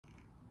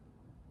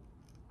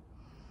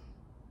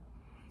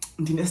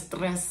ndine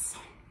stress,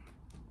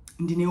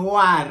 ndine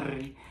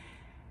worry,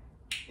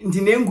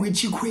 ndine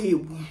ngwichi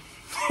khwebu.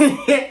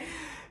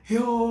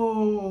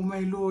 Yo, my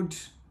Lord,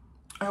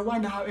 I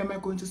wonder how am I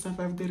going to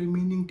survive the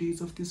remaining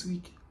days of this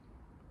week.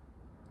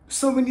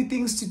 So many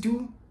things to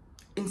do,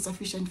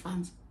 insufficient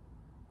funds.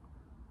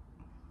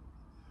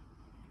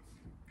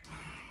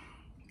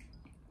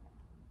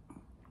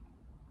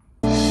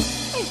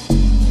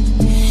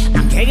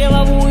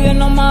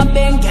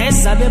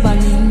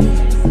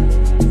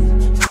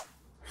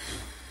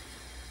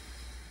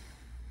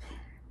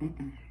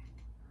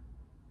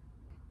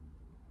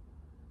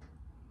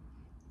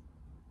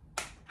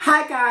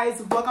 Hi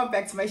guys, welcome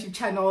back to my YouTube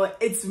channel.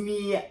 It's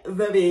me,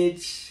 the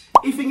bitch.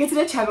 If you're new to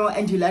the channel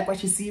and you like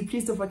what you see,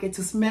 please don't forget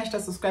to smash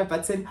that subscribe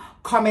button,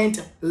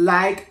 comment,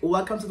 like.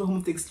 Welcome to the home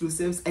of the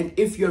exclusives. And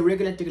if you're a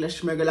regular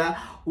schmegular,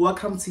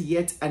 welcome to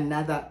yet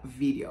another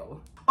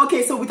video.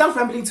 Okay, so without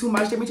rambling too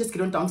much, let me just get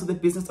on down to the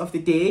business of the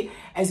day.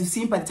 As you've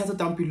seen by the title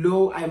down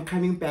below, I am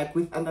coming back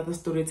with another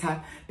story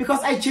time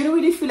because I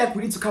genuinely feel like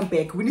we need to come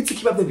back. We need to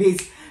keep up the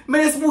pace.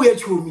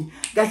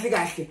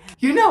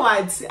 You know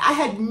what? I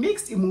had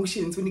mixed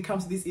emotions when it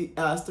comes to this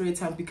story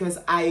time because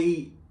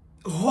I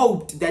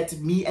hoped that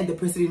me and the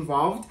person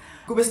involved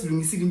we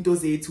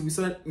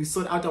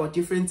sort out our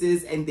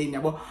differences, and then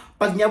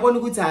but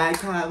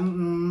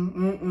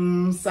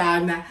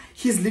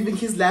he's living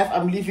his life,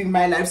 I'm living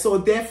my life, so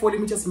therefore let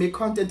me just make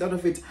content out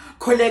of it,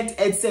 collect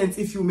AdSense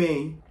if you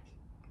may.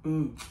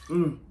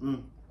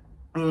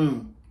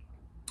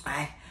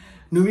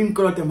 Knowing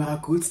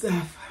God, good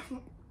stuff.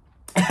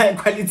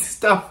 Quality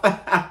stuff.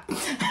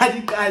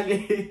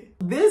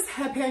 This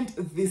happened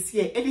this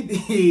year.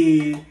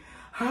 Anything.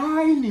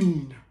 Hi,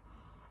 Nina.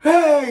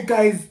 Hey,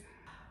 guys.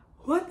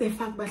 What the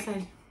fuck,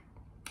 Bashai?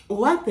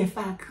 What the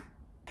fuck?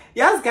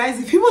 Yes, guys,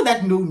 if people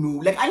that know,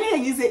 like, I know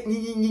you say,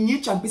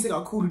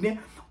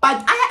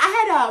 but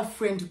I had a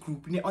friend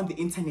group on the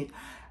internet.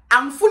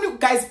 I'm full,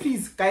 guys,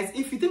 please, guys,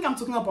 if you think I'm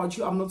talking about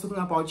you, I'm not talking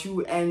about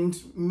you, and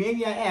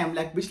maybe I am,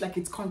 like, bitch, like,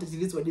 it's content,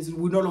 it is what it is,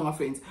 we're no longer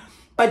friends.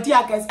 But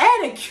yeah, guys, I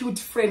had a cute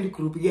friend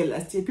group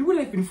last year. People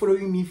have been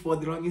following me for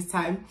the longest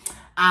time.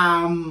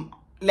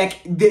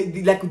 Like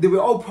they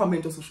were all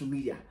prominent on social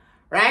media,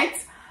 right?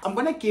 I'm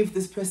gonna give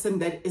this person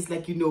that is,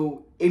 like, you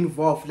know,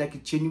 involved,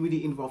 like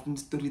genuinely involved in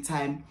story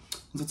time.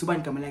 So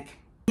like, some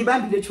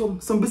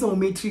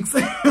matrix. Matrix.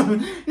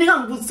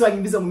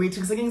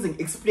 I can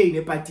explain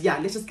it, but yeah,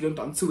 let's just get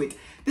on to it.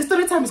 The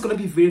story time is gonna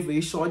be very,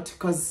 very short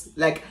because,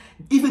 like,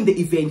 even the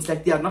events,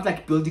 like, they are not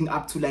like building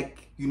up to, like,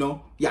 you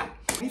know, yeah.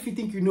 If you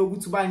think you know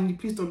good to buy,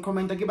 please don't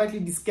comment. I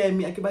scare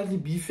me, I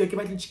beef, I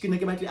chicken,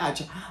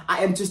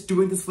 I am just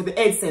doing this for the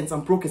AdSense.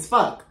 I'm broke as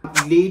fuck.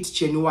 Late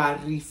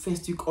January,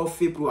 first week of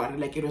February,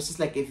 like, it was just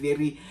like a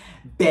very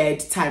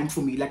bad time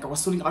for me. Like, I was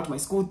sorting out my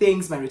school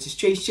things, my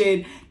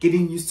registration,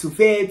 getting used to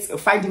vets,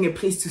 finding a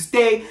place to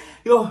stay.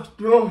 I'm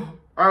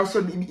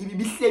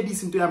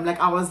like,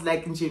 I was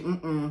like,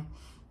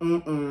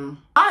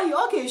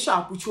 okay,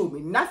 sharp,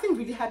 nothing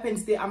really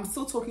happens there. I'm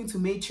still talking to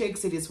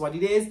Matrix. It is what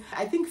it is.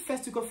 I think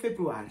first week of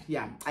February,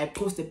 yeah, I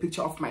post a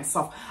picture of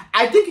myself.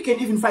 I think you can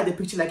even find the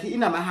picture, like,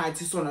 in my heart,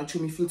 so not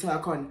me filter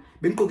icon,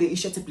 black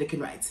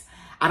and white.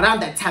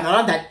 Around that time,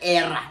 around that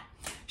era.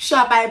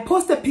 Sharp, I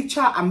post a picture,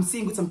 I'm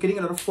seeing good, I'm getting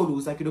a lot of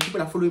follows, like, you know,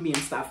 people are following me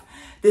and stuff.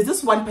 There's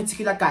this one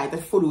particular guy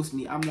that follows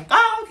me. I'm like,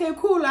 okay,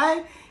 cool,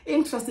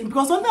 interesting.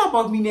 Because one thing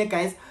about me,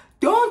 guys,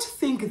 don't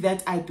think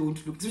that I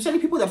don't look, especially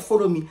people that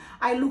follow me.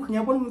 I look,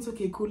 it's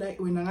okay, cool, like,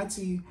 when I got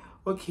to,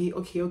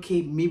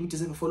 okay, maybe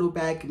just have a follow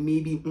back,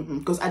 maybe,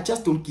 because I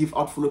just don't give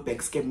out follow back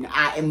scam.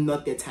 I am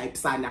not the type,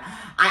 sana.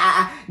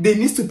 There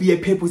needs to be a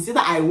purpose.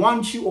 Either I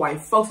want you, or I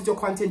felt with your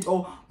content,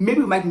 or maybe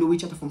we might know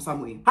each other from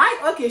somewhere. Right?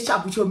 Okay,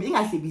 sharp, which me,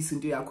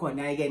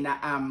 again,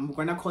 we're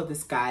gonna call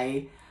this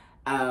guy,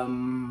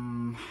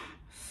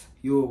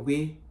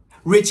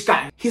 rich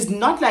guy. He's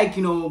not, like,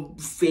 you know,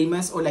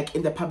 famous or like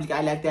in the public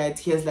eye like that.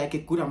 He has like a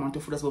good amount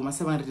of followers, about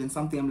 700 and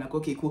something. I'm like,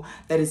 okay, cool,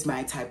 that is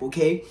my type.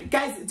 Okay,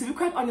 guys, to be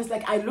quite honest,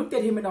 like, I looked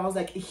at him and I was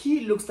like,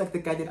 he looks like the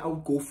guy that I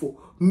would go for.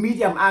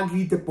 Medium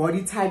ugly, the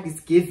body type is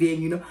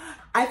giving, you know.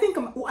 I think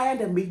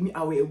that made me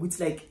aware with,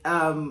 like,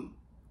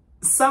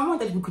 someone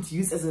that we could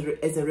use as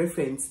a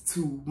reference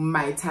to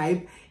my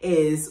type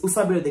is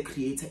Usabelo the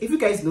Creator. If you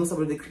guys know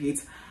Usabelo the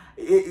Creator,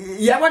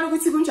 yeah, what we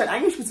see, I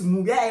need to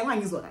move. Yeah, I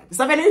is what I.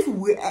 So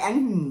I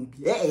move.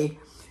 Yeah,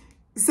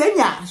 same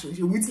yeah.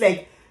 It's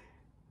like,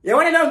 yeah,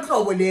 when I don't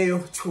call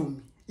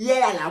chum.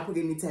 Yeah, I put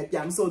any type.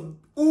 Yeah, so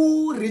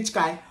rich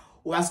guy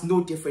was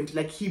no different.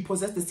 Like, he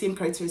possessed the same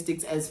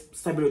characteristics as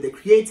Storytime the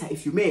Creator,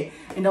 if you may.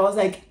 And I was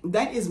like,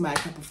 that is my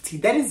cup of tea.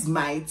 That is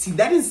my tea.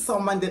 That is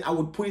someone that I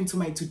would put into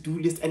my to-do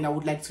list and I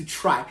would like to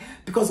try.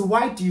 Because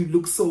why do you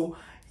look so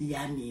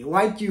yummy?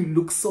 Why do you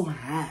look so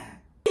high?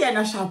 And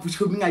I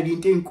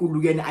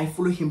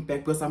follow him back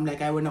because I'm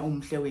like, I wanna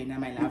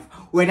my love,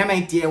 when am I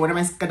dear, when am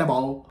I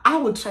scatterball? I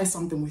will try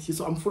something with you,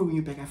 so I'm following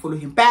you back. I follow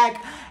him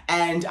back,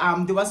 and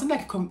there wasn't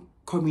like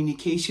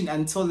communication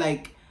until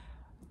like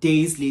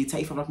days later,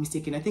 if I'm not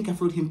mistaken. I think I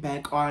followed him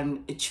back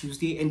on a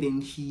Tuesday, and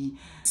then he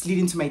slid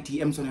into my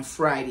DMs on a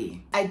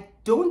Friday. I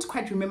don't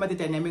quite remember the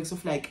dynamics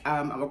of like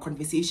our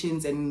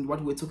conversations and what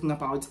we were talking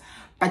about,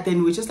 but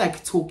then we're just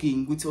like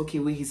talking. We talk, okay,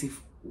 where is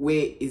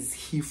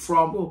he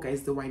from? Oh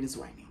guys, the wine is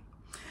whining.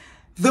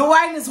 The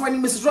wine is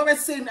whining. Mrs.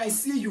 Roberts saying, I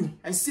see you.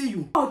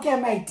 Okay,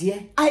 my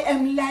dear, I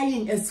am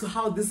lying as to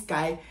how this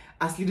guy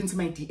slid into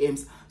my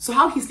DMs. So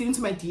how he slid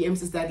into my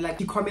DMs is that like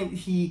he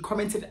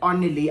commented on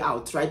the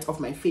layout, right,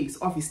 of my face.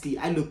 Obviously,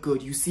 I look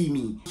good, you see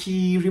me.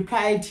 He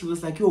replied, he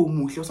was like, yo,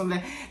 muhle, or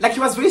something like he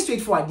was very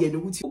straightforward. Yeah,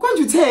 no,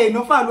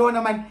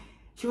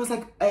 he was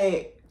like,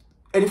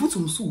 and if it's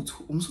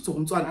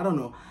I don't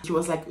know. He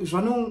was like,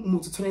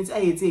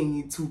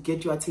 to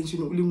get your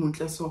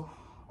attention, so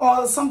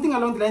or something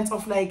along the lines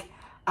of like,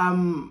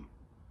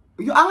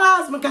 you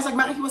ask because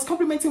like he was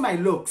complimenting my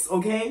looks,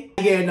 okay?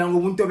 Yeah, now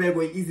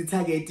easy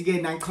target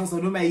again. I cause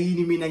no my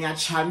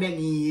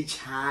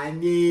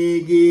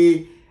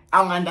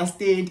I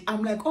understand.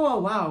 I'm like,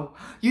 oh wow,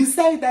 you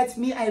say that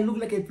me, I look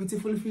like a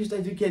beautiful fish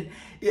that you can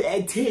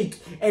take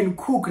and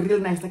cook real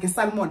nice like a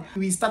salmon.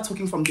 We start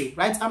talking from there,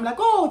 right? I'm like,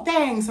 oh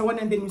thanks.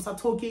 And then we start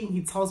talking.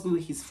 He tells me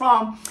where he's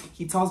from.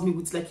 He tells me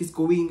it's like he's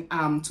going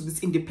to this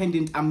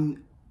independent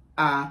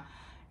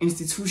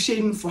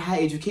institution for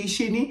higher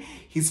education.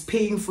 He's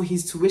paying for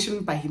his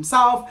tuition by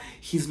himself.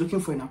 He's looking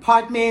for an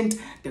apartment.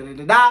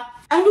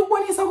 And look,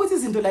 when he saw what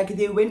is into like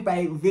they went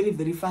by very,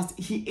 very fast.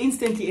 He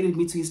instantly added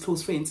me to his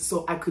close friends,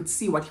 so I could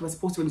see what he was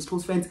posting on his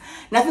close friends.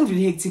 Nothing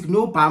really hectic,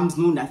 no bums,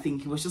 no nothing.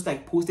 He was just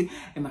like posting.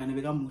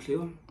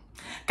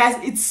 Guys,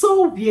 it's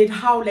so weird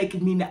how like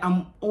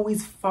I'm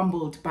always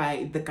fumbled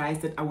by the guys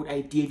that I would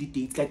ideally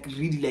date. Like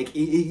really like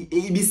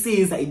it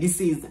says.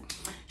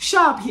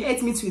 Sharp, he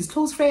adds me to his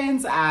close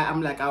friends.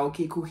 I'm like,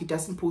 okay, cool. He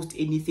doesn't post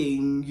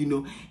anything, you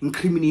know,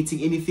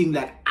 incriminating, anything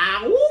like,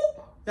 ow.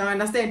 You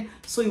understand?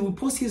 So he would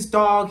post his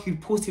dog, he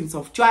would post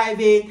himself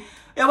driving.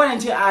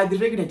 The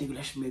regular.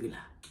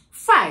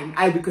 Fine,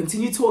 I will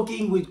continue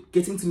talking, we're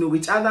getting to know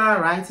each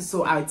other, right?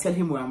 So I tell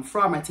him where I'm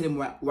from, I tell him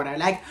what I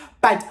like.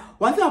 But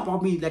one thing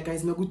about me, like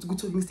guys, in a good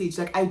talking stage,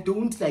 like I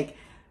don't like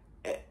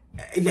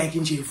in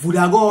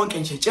Vulagon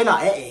and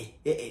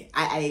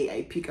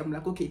I pick. I'm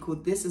like, okay, cool,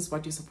 this is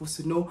what you're supposed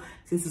to know.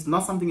 This is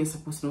not something you're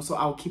supposed to know, so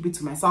I'll keep it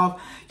to myself.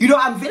 You know,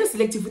 I'm very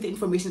selective with the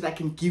information that I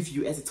can give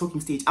you as a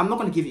talking stage. I'm not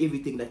gonna give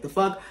everything. Like the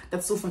fuck,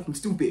 that's so fucking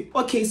stupid.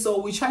 Okay,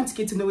 so we're trying to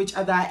get to know each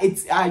other.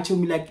 It's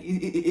actually like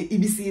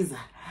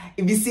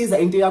if he says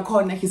that into your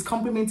corner, he's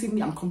complimenting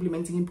me, I'm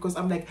complimenting him, because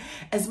I'm like,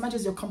 as much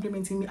as you're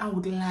complimenting me, I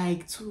would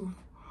like to.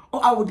 Oh,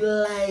 I would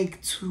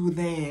like to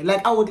there.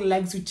 Like, I would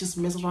like to just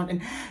mess around.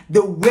 And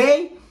the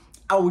way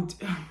I would...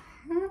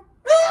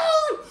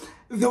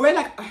 the way,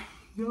 like...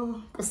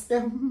 Yo,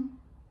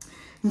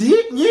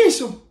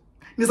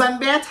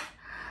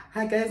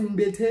 hi guys,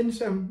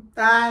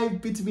 I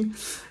beat me.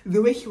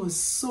 The way he was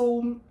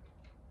so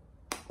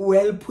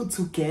well put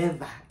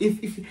together,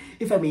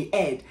 if I may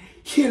add,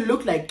 he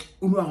looked like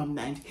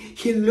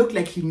he looked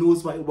like he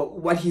knows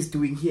what he's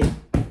doing here.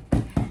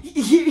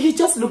 He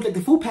just looked like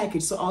the full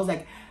package. So I was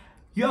like,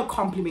 you're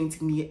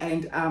complimenting me,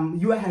 and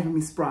you are having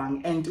me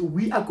sprung, and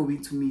we are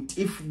going to meet.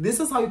 If this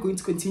is how you're going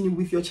to continue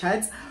with your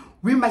chats,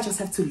 we might just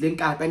have to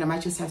link up, and I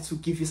might just have to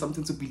give you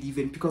something to believe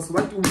in. Because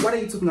what are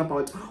you talking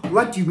about?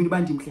 What do you mean,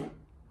 Bandimke?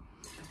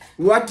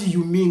 What do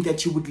you mean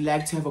that you would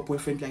like to have a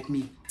boyfriend like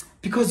me?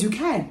 Because you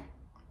can.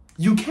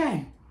 You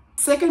can.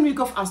 Second week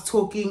of us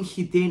talking,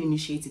 he then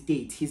initiates a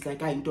date. He's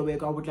like, I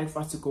would like for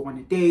us to go on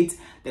a date.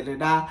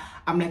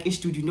 I'm like,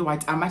 dude, you know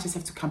what? I might just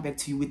have to come back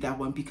to you with that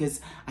one,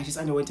 because I just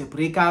underwent a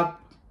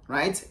breakup,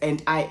 right?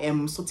 And I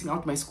am sorting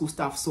out my school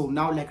stuff. So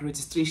now like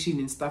registration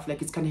and stuff,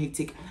 like it's kind of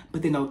hectic.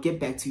 But then I'll get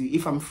back to you.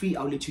 If I'm free,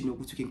 I'll let you know,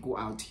 but we can go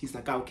out. He's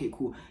like, okay,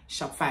 cool.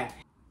 Sharp, fine.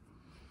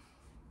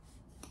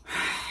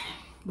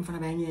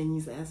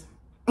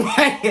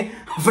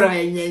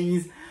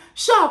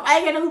 Sharp,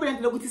 I can look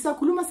at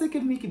Sakuluma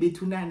second week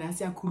betunana,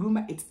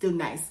 Sakuluma, it's still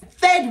nice.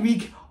 Third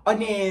week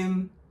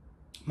on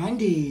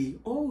Monday.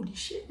 Holy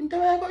shit, you're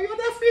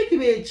the freaky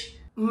bitch.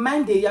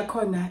 Monday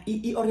yakona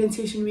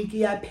orientation week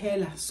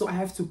yaphela, so I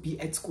have to be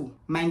at school.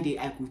 Monday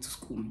I go to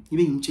school.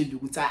 Even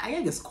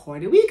I just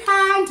called it. We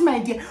can't, my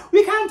dear.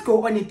 We can't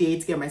go on a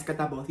date. Get my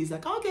scatterboard. He's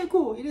like, okay,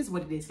 cool. It is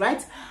what it is,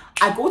 right?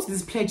 I go to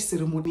this pledge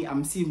ceremony.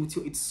 I'm seeing with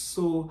you. It's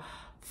so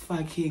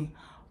fucking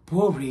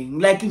boring.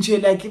 Like in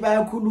jail, like if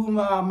I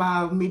kuluma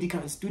my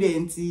medical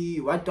students,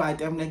 what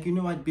I'm like, you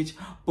know what, bitch,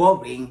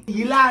 boring.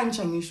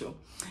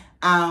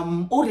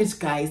 All this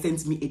guy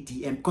sends me a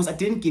DM because I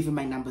didn't give him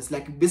my numbers.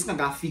 Like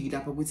basically I figured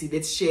up, I would say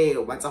let's share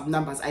WhatsApp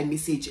numbers. I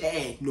message,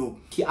 no.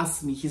 He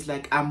asked me, he's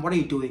like, what are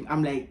you doing?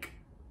 I'm like,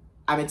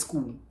 I'm at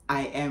school.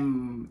 I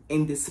am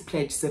in this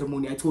pledge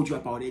ceremony. I told you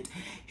about it.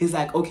 He's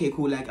like, okay,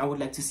 cool, like I would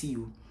like to see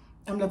you.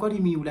 I'm like, what do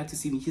you mean you would like to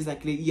see me? He's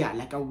like, yeah,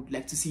 like I would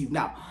like to see you.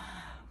 Now,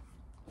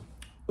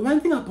 one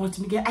thing about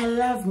me, I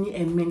love me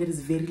a man that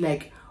is very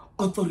like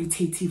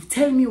authoritative.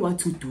 Tell me what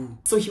to do.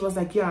 So he was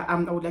like, yeah, I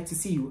would like to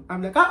see you.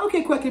 I'm like, ah,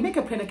 okay, cool. I can make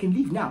a plan. I can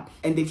leave now.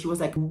 And then he was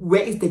like,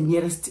 where is the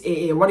nearest?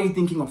 What are you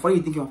thinking of? What are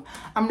you thinking of?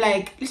 I'm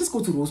like, let's just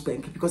go to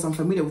Rosebank because I'm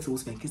familiar with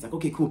Rosebank. He's like,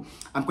 okay, cool.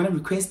 I'm gonna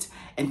request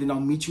and then I'll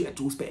meet you at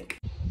Rosebank.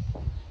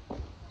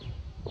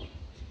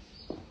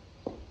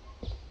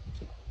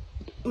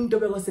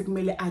 Because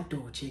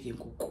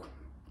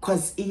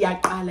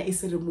iyaqala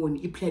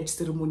ceremony, pledge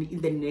ceremony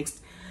in the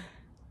next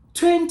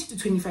 20 to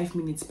 25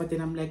 minutes, but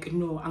then I'm like,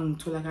 no, I'm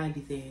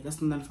totally there.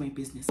 That's none of my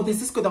business. So there's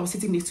this girl that was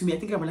sitting next to me. I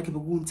think I'm like a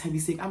baboon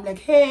saying, I'm like,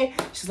 hey.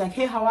 She's like,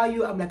 hey, how are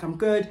you? I'm like, I'm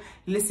good.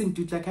 Listen,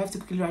 dude, like I have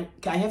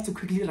to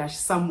quickly rush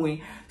somewhere.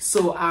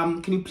 So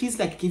can you please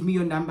like give me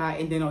your number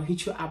and then I'll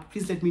hit you up.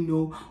 Please let me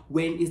know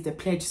when is the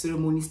pledge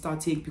ceremony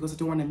starting because I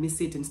don't want to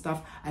miss it and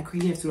stuff. I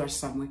quickly have to rush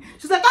somewhere.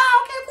 She's like,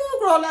 ah, okay, cool,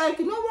 bro. Like,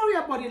 don't worry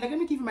about it. Like, let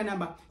me give you my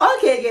number.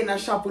 Okay, again, I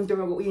shop on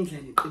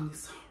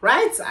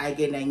right?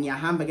 Again, I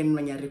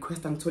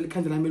request I'm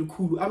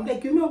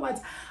like, you know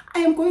what? I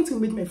am going to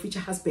meet my future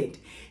husband.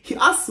 He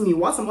asked me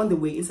whilst I'm on the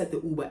way inside the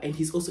Uber, and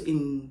he's also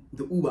in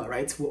the Uber,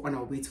 right? We're on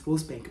our way to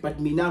Rosebank, but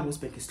me now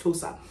Rosebank is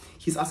closer.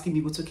 He's asking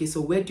me, what's okay? So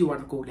where do you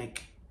want to go?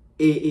 Like,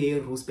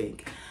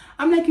 Rosebank.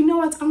 I'm like, you know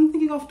what? I'm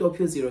thinking of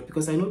Doppio Zero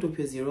because I know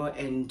Doppio Zero,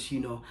 and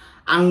you know,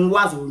 and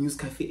was a news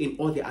cafe in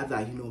all the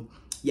other, you know.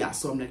 Yeah,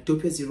 so I'm like,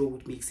 Doppio Zero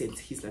would make sense.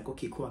 He's like,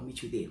 okay, cool, I'll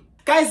meet you there.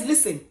 Guys,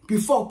 listen,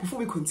 before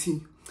we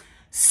continue.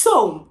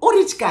 So,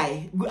 rich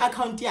guy,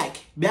 account yak,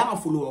 beanga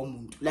follow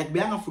like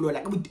beanga follow,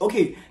 like,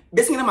 okay,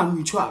 basically my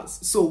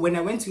mutuals. So when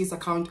I went to his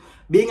account,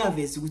 being a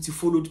visibility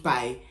followed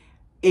by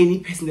any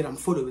person that I'm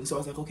following. So I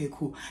was like, okay,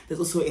 cool. There's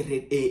also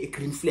a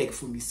green flag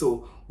for me.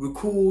 So we're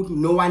cool.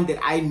 No one that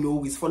I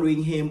know is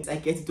following him. I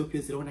get to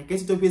Doppio Zero. When I get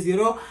to Doppio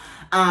Zero,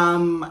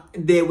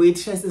 the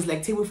waitress is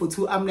like, table for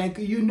two. I'm like,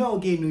 you know,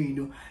 again, no, you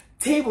know.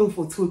 Table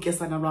for two, guess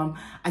around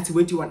at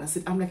where do you want to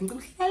sit? I'm like,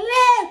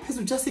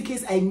 just in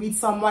case I meet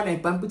someone, I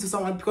bump into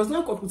someone because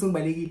now got putting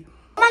balegi.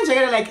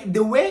 Like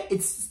the way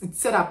it's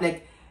set up,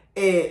 like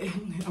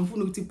I'm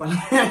full of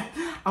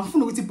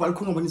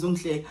balcony when it's on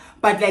clear,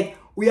 but like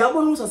we are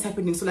one what's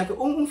happening. So like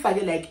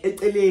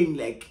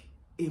like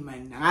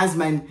man, as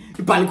man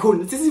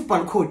balcony, this is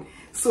balcony.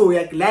 So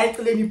like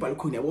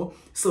balcony,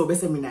 so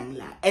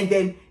and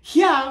then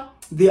here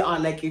they are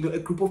like, you know, a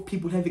group of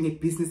people having a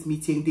business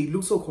meeting. They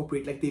look so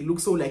corporate, like they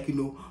look so like, you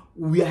know,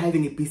 we are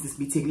having a business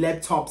meeting,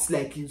 laptops,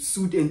 like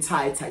suit and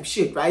tie type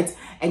shit, right?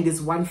 And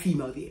there's one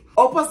female there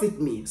opposite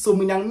me. So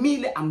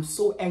I'm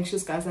so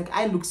anxious, guys. Like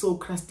I look so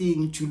crusty,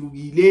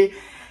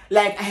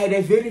 like I had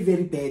a very,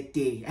 very bad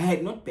day. I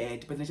had not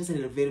bad, but I just had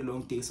a very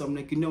long day. So I'm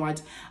like, you know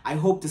what? I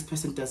hope this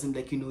person doesn't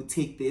like, you know,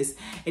 take this.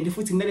 And if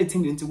it's another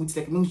thing into which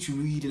like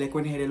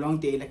when I had a long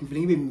day, like I'm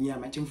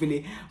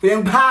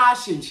feeling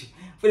passion.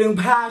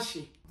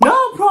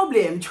 No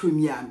problem,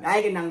 Chumiam.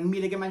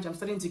 I'm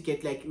starting to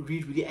get like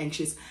really, really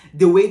anxious.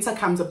 The waiter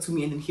comes up to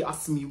me and then he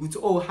asks me,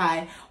 oh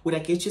hi, would I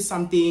get you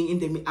something in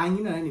the man?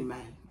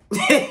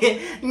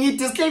 Need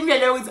to claim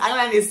me alone with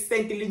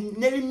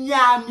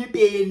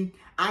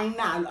I'm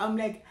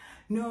like,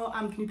 no,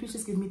 can you please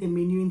just give me the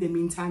menu in the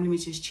meantime? Let me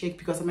just check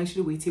because I'm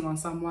actually waiting on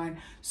someone.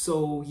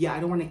 So yeah, I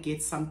don't want to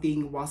get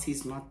something whilst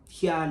he's not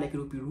here. Like it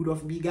would be rude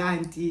of me,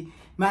 auntie.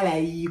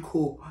 Okay,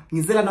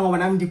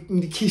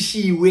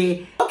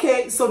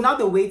 so now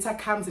the waiter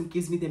comes and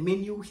gives me the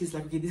menu. He's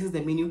like, okay, this is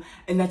the menu.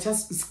 And I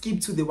just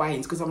skip to the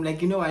wines because I'm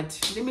like, you know what?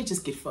 Let me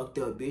just get fucked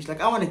up, bitch. Like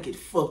I want to get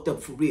fucked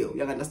up for real.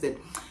 You understand?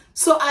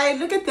 So I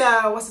look at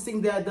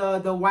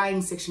the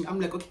wine section.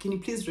 I'm like, okay, can you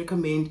please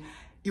recommend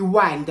a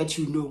wine that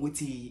you know with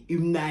the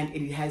and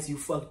it has you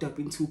fucked up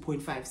in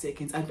 2.5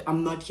 seconds.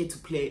 I'm not here to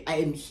play. I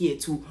am here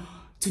to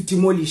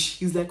demolish.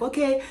 He's like,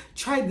 okay,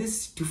 try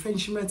this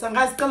Differentiates. And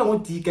guys, tell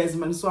what you guys,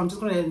 man. So I'm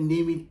just gonna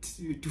name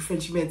it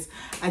Differentiates.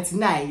 At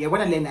night, I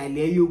wanna learn. I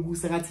learn you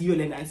goose and you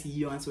learn. I see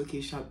you answer.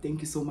 Okay, sharp.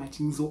 Thank you so much.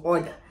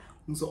 Order.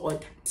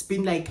 It's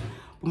been like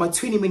about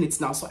 20 minutes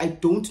now, so I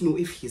don't know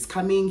if he's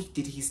coming.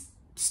 Did he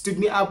stood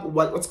me up?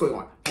 What's going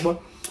on?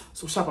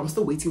 So sharp, I'm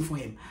still waiting for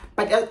him.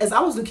 But as I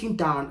was looking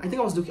down, I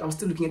think I was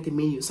still looking at the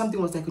menu.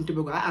 Something was like, I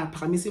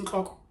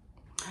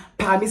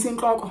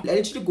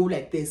literally go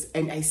like this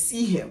and I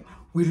see him.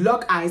 We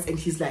lock eyes and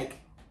he's like,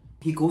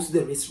 he goes to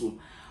the restroom.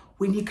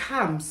 When he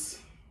comes,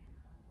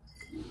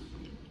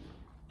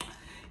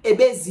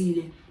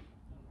 because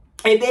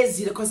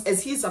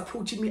as he's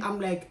approaching me, I'm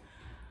like,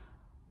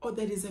 oh,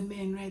 that is a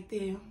man right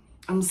there.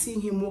 I'm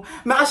seeing him more.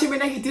 Actually,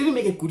 he didn't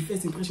make a good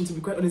first impression, to be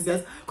quite honest,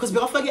 because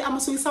I'm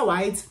so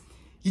white.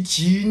 You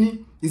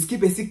jean, you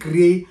skip a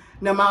gray,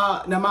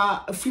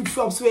 nama flip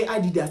flops where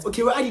Adidas.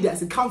 Okay, well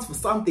Adidas, it counts for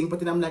something, but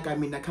then I'm like, I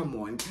mean, like, come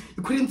on.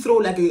 You couldn't throw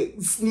like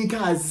a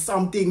sneakers,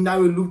 something,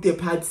 now you look the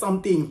had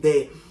something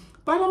there.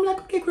 But I'm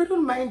like, okay, I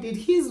don't mind it.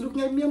 He's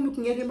looking at me, I'm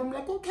looking at him, I'm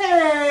like,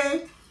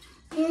 okay.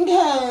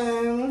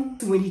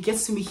 So when he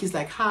gets to me, he's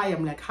like, hi,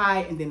 I'm like, hi,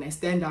 and then I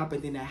stand up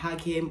and then I hug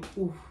him.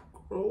 Ooh,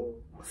 bro.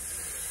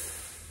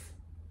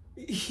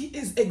 He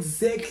is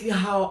exactly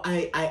how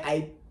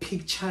I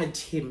pictured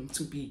him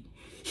to be.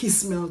 He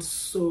smelled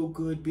so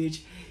good,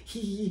 bitch.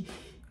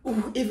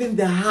 Ooh, even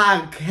the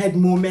hug had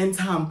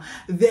momentum.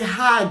 The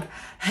hug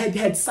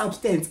had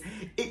substance.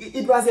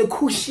 It was a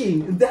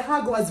cushion. The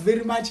hug was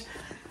very much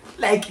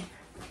like,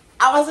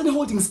 I wasn't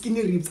holding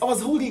skinny ribs. I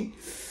was holding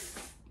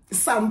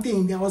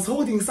something. I was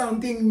holding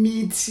something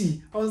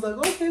meaty. I was like,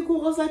 okay,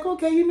 cool. I was like,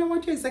 okay, you know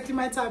what? You're exactly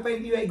my type.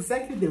 And you're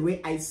exactly the way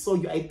I saw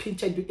you. I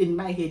pictured you in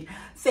my head.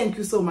 Thank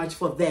you so much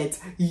for that.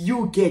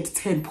 You get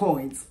 10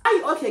 points.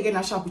 Okay, again,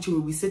 I sharp with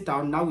you. We sit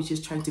down. Now we're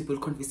just trying to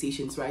build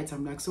conversations, right?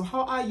 I'm like, so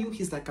how are you?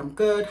 He's like, I'm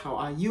good. How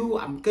are you?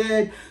 I'm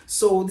good.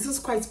 So this is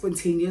quite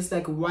spontaneous.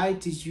 Like, why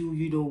did you,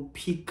 you know,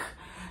 pick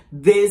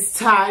this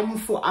time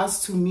for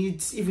us to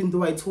meet, even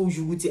though I told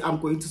you, Wuti, I'm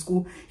going to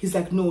school? He's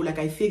like, no, like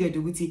I figured,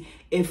 Wuti,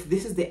 if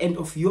this is the end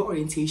of your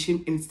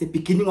orientation and it's the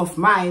beginning of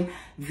mine,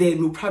 then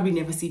we'll probably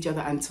never see each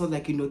other until,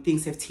 like, you know,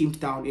 things have tamed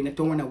down, and I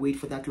don't want to wait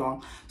for that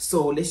long.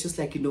 So let's just,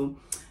 like, you know,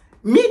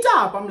 meet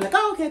up. I'm like,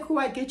 oh, okay, cool,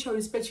 I get you, I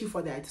respect you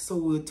for that. So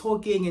we're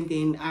talking, and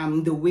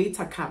then the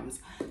waiter comes.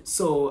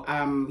 So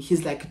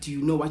he's like, do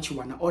you know what you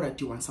want to order?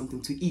 Do you want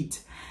something to eat?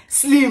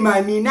 Slim,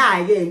 I mean,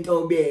 I ain't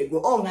obego.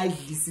 Oh, I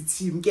listen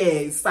to him,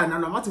 guys. Son, I'm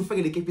not to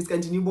forget the capis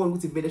continue born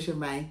with the vedation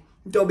my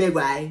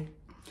dobego.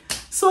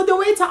 So the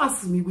waiter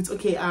asks me,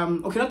 okay,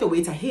 okay, not the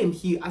waiter, him.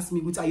 He asked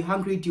me, are you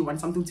hungry? Do you want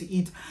something to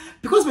eat?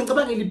 Because when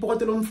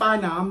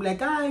I'm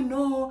like, I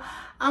know,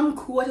 I'm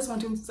cool. I just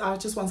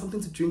want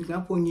something to drink.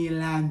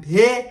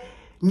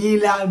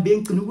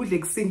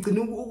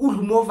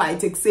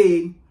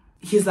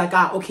 He's like,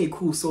 okay,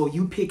 cool. So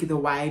you pick the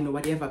wine or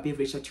whatever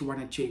beverage that you want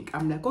to drink.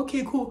 I'm like,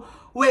 okay, cool.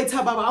 Wait,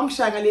 baba, I'm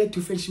shangale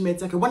to French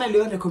mates. Okay, when I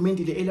recommend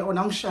it,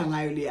 I'm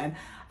shangale, and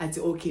I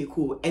say, okay,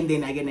 cool. And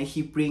then again,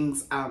 he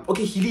brings,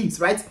 okay, he leaves,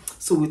 right?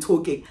 So we're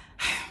talking.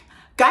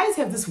 Guys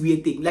have this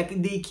weird thing, like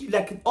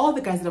like all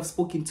the guys that I've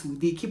spoken to,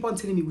 they keep on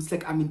telling me it's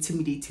like I'm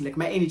intimidating, like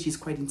my energy is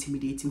quite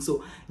intimidating,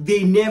 so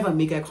they never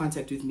make eye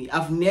contact with me.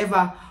 I've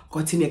never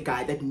gotten a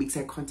guy that makes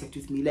eye contact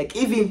with me, like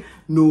even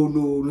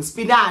no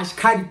spinach,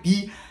 can't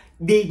be.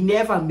 They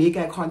never make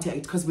eye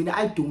contact, because when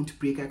I don't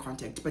break eye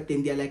contact, but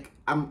then they're like,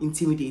 I'm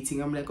intimidating.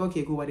 I'm like,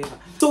 okay, cool, whatever.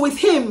 So with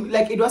him,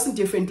 like, it wasn't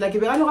different. Like,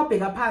 if I don't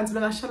pick up pants,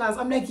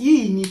 I'm like,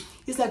 yee.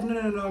 He's like, no,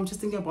 I'm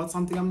just thinking about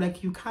something. I'm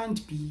like, you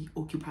can't be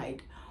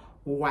occupied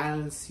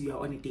whilst you're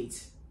on a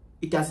date.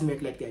 It doesn't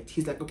work like that.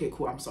 He's like, okay,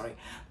 cool, I'm sorry.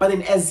 But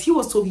then as he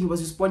was talking, he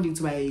was responding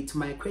to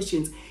my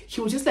questions.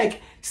 He would just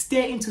like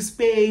stare into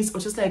space, or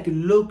just like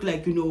look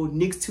like, you know,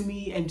 next to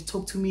me and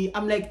talk to me.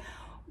 I'm like,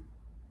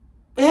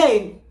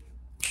 hey,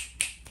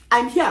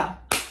 I'm here.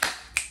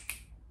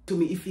 To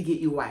me, if you get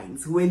your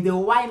wines, when the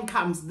wine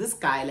comes, this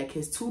guy like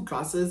has 2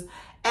 glasses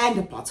and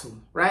a bottle,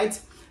 right?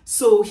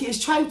 So he is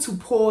trying to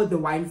pour the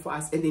wine for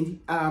us, and then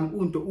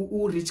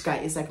the rich guy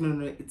is like,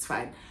 no, it's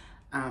fine.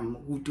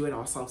 We'll do it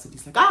ourselves. And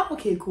he's like,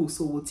 okay, cool.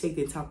 So we'll take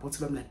the entire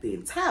bottle. I'm like, the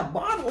entire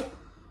bottle?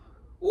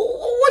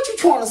 What you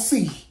trying to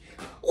see?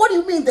 What do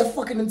you mean the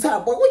fucking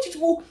entire bottle?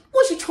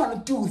 What you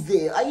trying to do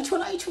there? Are you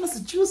trying to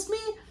seduce me?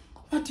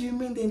 What do you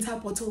mean the entire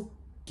bottle?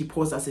 He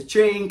pours us a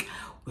drink.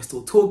 We're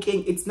still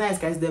talking. It's nice,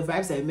 guys. The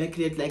vibes are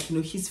immaculate. Like, you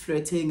know, he's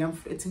flirting, I'm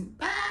flirting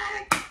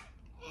back.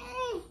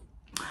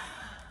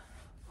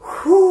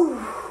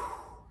 Whew.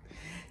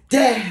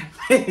 Damn.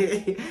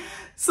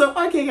 So,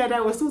 okay, guys,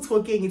 we're still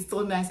talking. It's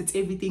still nice. It's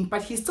everything.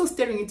 But he's still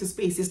staring into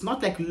space. It's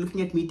not like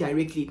looking at me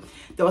directly.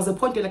 There was a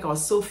point where, like, I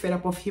was so fed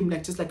up of him,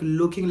 like, just like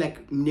looking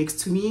like next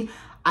to me.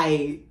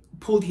 I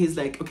pulled his,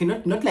 like, okay,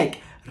 not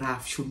like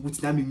Raf should and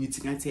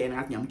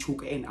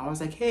I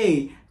was like,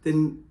 hey,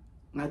 then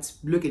let's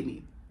look at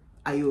me.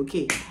 Are you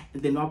okay?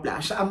 And then not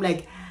blush. I'm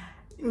like,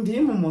 I am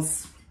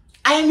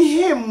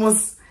him.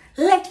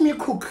 Let me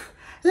cook.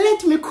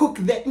 Let me cook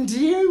that.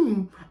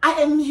 I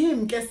am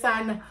him,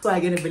 Kesana. So I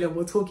get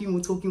available. We're talking.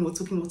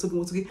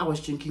 I was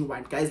drinking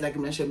wine, guys. Like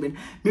I'm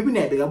maybe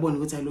never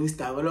what I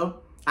lost I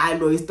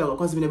lost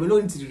because we never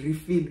know to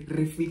refill.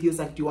 He was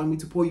like, do you want me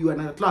to pour you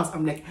another glass?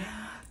 I'm like,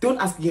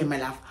 don't ask me, my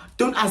love.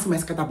 Don't ask my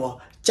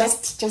scatterball.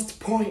 Just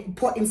pour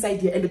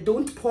inside here, and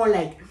don't pour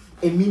like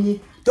a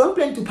mini. Don't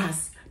plan to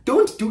pass.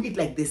 Don't do it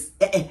like this.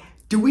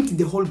 Do it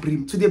the whole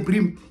brim, to the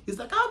brim. He's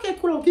like, okay,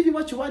 cool, I'll give you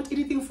what you want.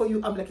 Anything for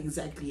you. I'm like,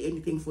 exactly,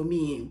 anything for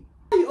me.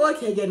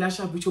 Okay, again,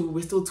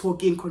 we're still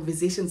talking.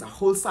 Conversations are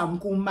wholesome,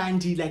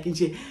 kumandi, like,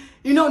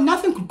 you know,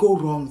 nothing could go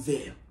wrong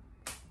there.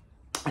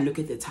 I look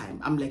at the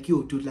time. I'm like,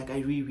 yo, dude, like,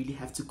 I really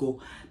have to go.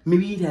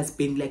 Maybe it has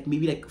been like,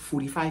 maybe like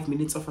 45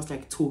 minutes of us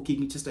like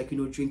talking, just like, you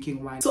know,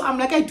 drinking wine. So I'm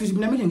like, I do. He's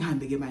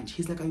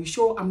like, are you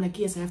sure? I'm like,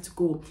 yes, I have to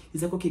go.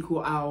 He's like, okay,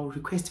 cool. I'll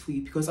request for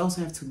you because I also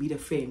have to meet a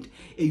friend,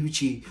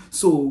 AUG.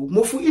 So,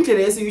 mofu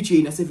interest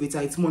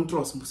AUG, it's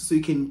Montrose. So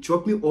you can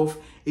drop me off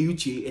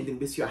AUG and then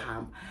miss your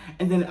ham.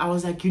 And then I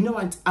was like, you know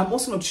what? I'm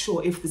also not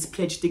sure if this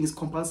pledge thing is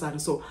compulsory.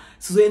 So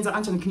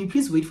can you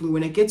please wait for me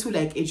when I get to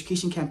like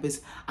education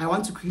campus? I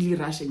want to quickly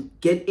rush and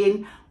get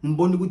in.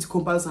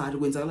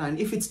 And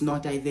if it's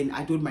not, then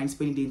I don't mind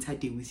spending the entire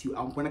day with you.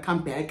 I'm gonna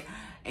come back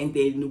and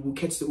then we'll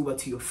catch the Uber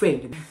to your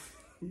friend.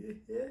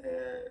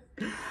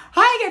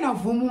 Hi again, I'm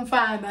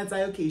that's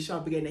okay,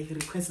 sharp again. He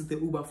requested the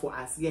Uber for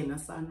us. Yeah,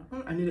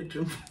 I need a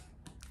drink.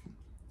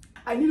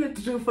 I needed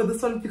to do for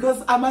this one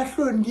because I'm a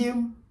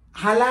game.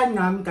 Halan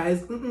nam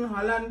guys.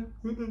 Halan.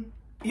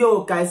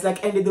 Yo guys,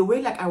 like, and the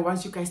way like I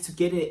want you guys to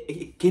get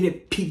a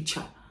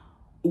picture.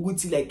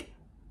 Like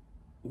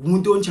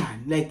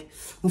like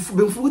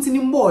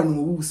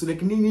so like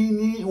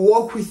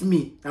walk with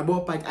me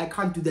about, but I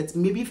can't do that.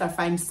 Maybe if I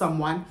find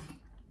someone,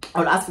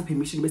 I'll ask for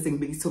permission. I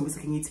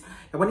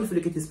want, if you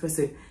look at this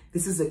person,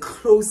 this is the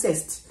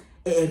closest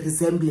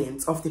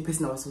resemblance of the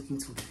person I was talking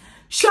to.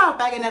 Sure,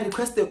 back and I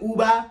request the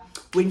Uber.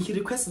 When he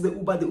requests the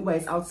Uber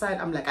is outside.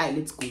 I'm like, alright,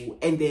 let's go.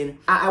 And then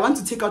I want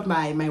to take out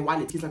my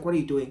wallet. He's like, what are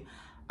you doing?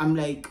 I'm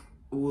like,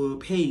 we're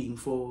paying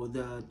for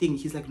the thing.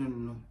 He's like,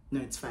 no,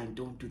 it's fine,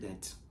 don't do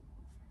that.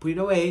 Put it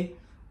away.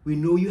 We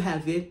know you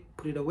have it.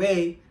 Put it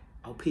away.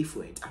 I'll pay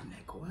for it. I'm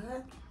like,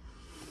 what?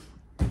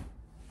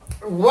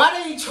 What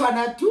are you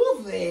trying to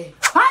do there?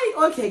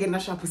 Hi, okay, get na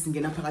sharp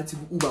singing up to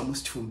Uber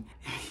must home.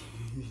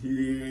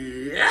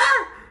 Yeah.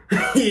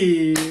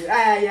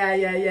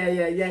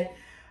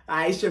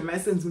 I should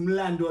message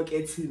Mland work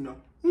at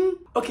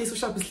okay, so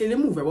sharp is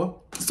move.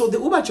 So the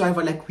Uber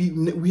driver, like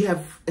we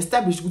have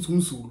established good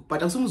Mzulu,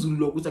 but as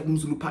Mzulu like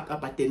Mzulu pack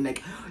up, but then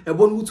like I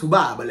want to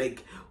bar, but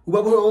like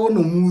Uber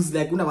no moves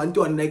like when I want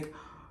to like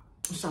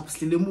sharp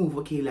move.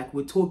 Okay, like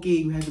we're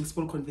talking, we're having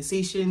small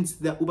conversations.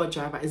 The Uber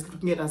driver is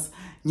looking at us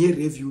near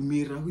review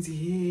mirror. Who's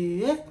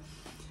here?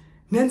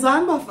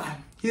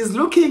 He's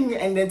looking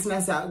and then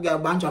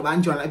bunch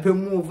like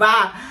move.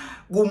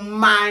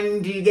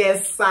 Gumandi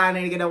get son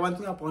and get one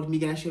thing about me,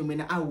 gonna show me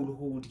I will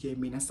hold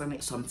him. So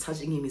I'm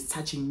touching him, he's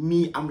touching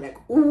me. I'm like,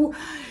 ooh,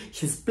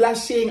 he's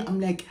blushing. I'm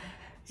like,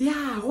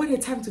 yeah, what a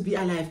time to be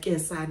alive, get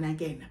son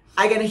again.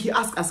 He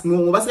ask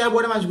no, but say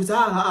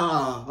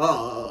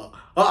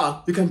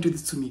you can't do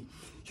this to me.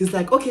 He's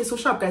like, okay, so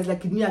sharp guys,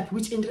 like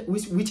which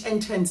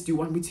entrance do you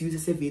want me to use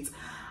as a bit?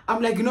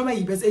 I'm like, you know, my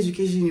best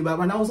education, but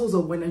when I was also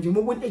when I'm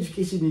more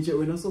education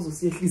when I was also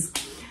see at least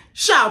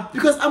sharp,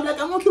 because I'm like,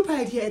 I'm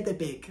occupied here at the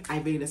back. I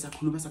very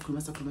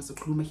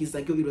sakluma. He's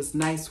like, yo, it was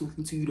nice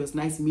talking to you, it was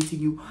nice meeting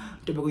you.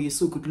 You're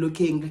so good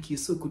looking, like you're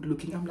so good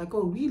looking. I'm like,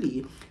 oh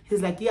really?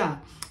 He's like, yeah.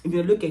 And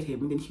then I look at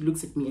him, and then he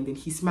looks at me, and then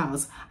he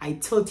smiles. I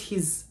tilt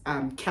his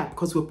cap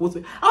because we're both.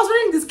 I was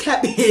wearing this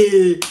cap.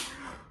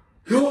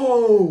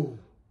 Yo,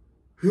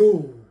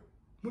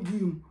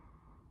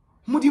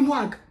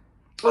 Mudim.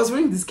 I was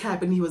wearing this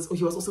cap and he was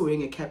also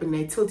wearing a cap, and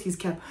I tilt his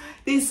cap.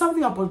 There's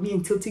something about me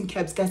in tilting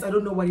caps, guys. I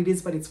don't know what it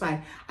is, but it's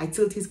fine. I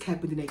tilt his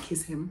cap and then I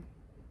kiss him.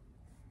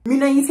 Guys,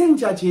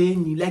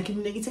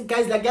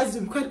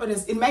 to be quite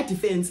honest, in my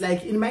defense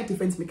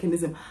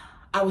mechanism,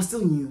 I was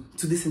still new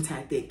to this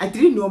entire thing. I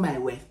didn't know my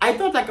worth. I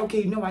thought like,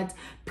 okay, you know what?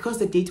 Because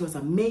the date was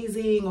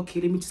amazing,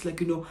 okay, let me just like,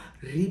 you know,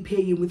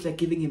 repay him with like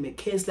giving him a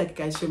kiss. Like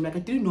guys, show him like I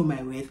didn't know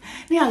my worth.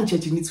 Now I'm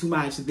judging it too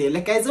much there.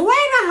 Like guys,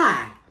 why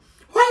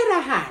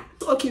the heart?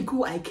 Okay,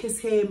 cool. I kiss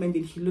him and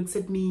then he looks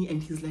at me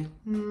and he's like,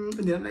 and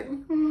then I'm like,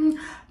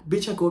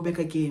 bitch, I go back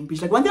again.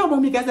 Bitch, like one thing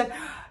about me, guys, like,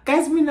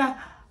 guys,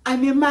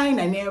 I'm a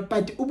minor,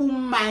 but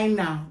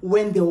minor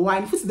when the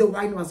wine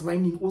was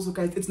whining also,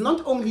 guys. It's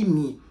not only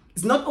me.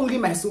 It's not only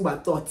my sober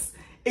thoughts.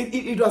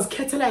 It was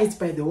catalyzed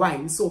by the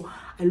wine. So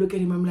I look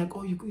at him, I'm like,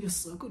 oh, you're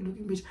so good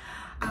looking, bitch.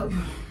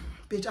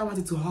 Bitch, I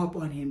wanted to hop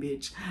on him,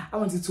 bitch. I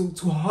wanted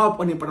to hop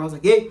on him, but I was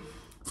like, hey,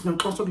 it's not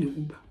possibly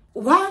Uber.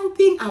 One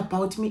thing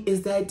about me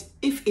is that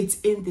if it's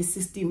in the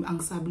system,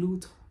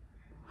 Angsabluto,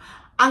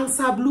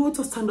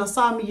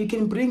 Sandosami, you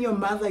can bring your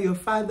mother, your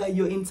father,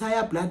 your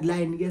entire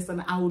bloodline, yes,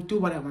 and I will do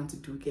what I want to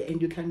do, okay?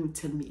 And you can't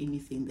tell me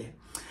anything there.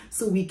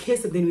 So we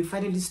kiss and then we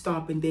finally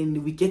stop and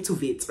then we get to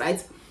Vets, right?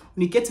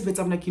 When you get to Vets,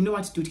 I'm like, you know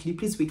what to do? Can you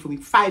please wait for me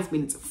 5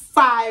 minutes?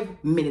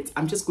 5 minutes.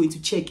 I'm just going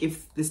to check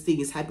if this thing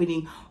is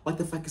happening. What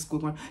the fuck is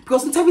going on?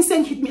 Because sometimes he's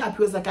saying hit me up,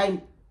 he was like,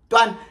 I'm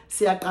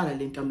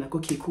like,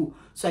 okay, cool.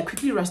 So I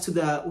quickly rushed to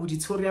the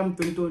auditorium.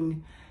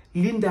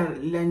 Linda,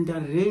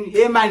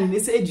 hey man,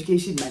 it's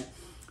education, man.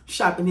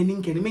 Sharp, and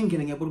then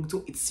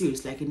it's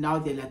serious. Like, and now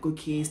they're like,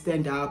 okay,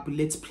 stand up,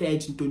 let's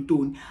pledge. I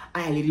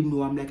let him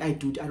know. I'm like, I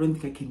don't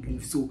think I can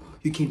leave. So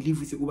you can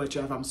leave with the Uber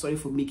driver. I'm sorry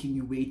for making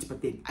you wait,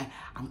 but then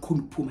I'm cool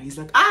with Puma. He's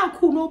like,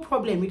 cool, no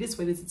problem. It is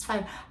what it is. It's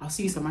fine. I'll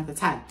see you some other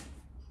time.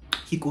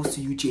 He goes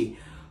to UJ.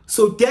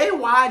 So day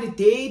one, the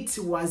date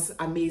was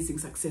amazing,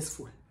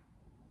 successful.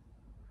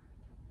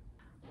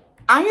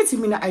 I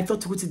thought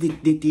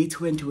the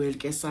date went well,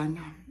 Kesana.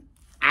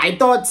 I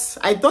thought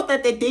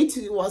that the date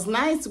was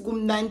nice.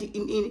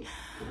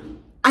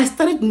 I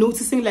started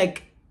noticing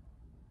like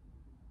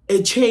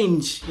a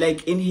change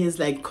like in his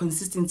like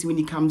consistency when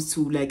it comes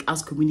to like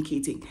us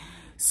communicating.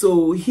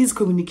 So his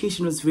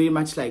communication was very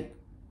much like,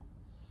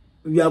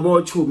 we are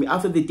more true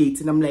after the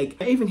date, and I'm like,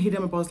 I even hit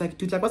him up. I was like,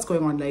 dude, like what's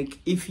going on? Like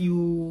if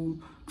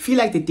you feel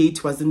like the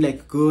date wasn't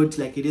like good,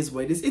 like it is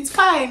what it is, it's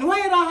fine.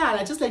 Why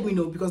not? Just let me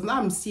know, because now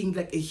I'm seeing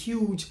like a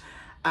huge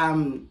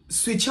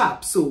switch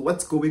up. So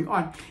what's going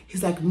on?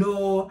 He's like,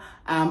 no,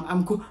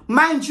 I'm cool.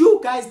 Mind you,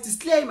 guys,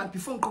 disclaimer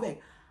before I go back,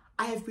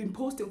 I have been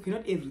posting, okay,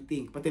 not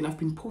everything, but then I've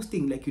been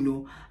posting like, you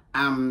know,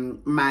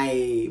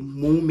 my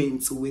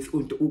moments with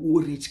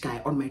rich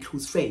guy on my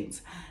close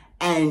friends.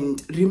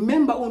 And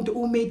remember on the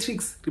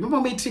Matrix,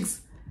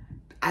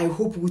 I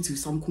hope with you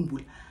some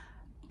kumbul.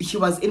 He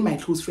was in my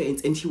close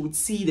friends and he would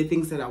see the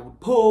things that I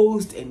would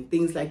post and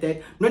things like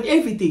that. Not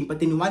everything, but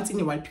then once in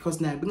a while, because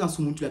now I bring us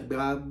someone to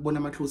like one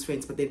of my close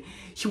friends, but then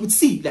he would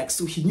see, like,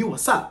 so he knew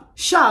what's up.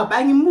 Sharp,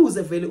 I moves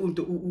a very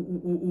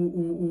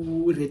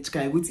rich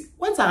guy. Once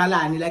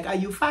like, are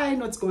you fine?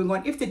 What's going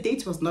on? If the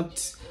date was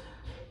not,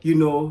 you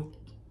know,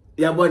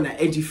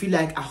 and you feel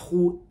like,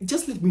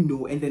 just let me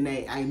know, and then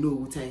I know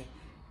what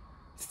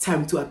it's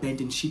time to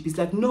abandon ship. It's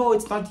like, no,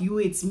 it's not you,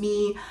 it's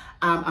me.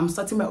 I'm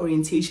starting my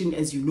orientation,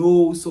 as you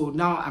know, so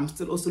now I'm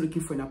still also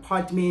looking for an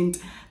apartment,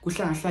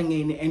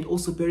 and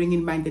also bearing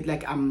in mind that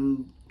like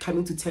I'm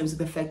coming to terms with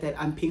the fact that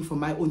I'm paying for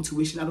my own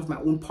tuition out of my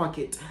own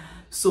pocket.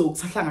 So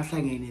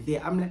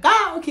I'm like,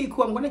 okay,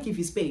 cool, I'm gonna give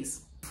you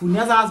space.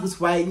 Why space. It's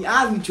fine,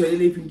 I'll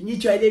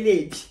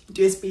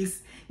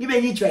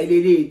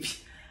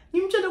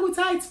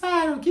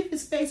give you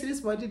space, it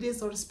is what it is,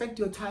 so respect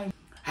your time.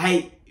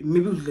 Hey,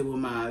 maybe we'll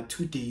my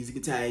 2 days.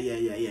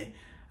 Yeah.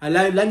 I'm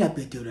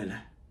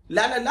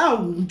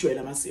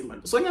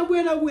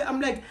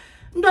like,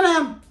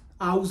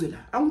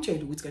 I'm trying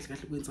to which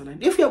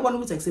if you're one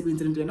who's accepting,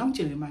 I'm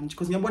telling man,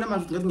 because you're one of my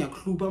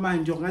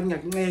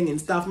and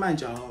stuff, man.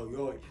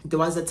 There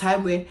was a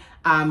time where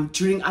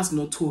during us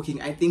not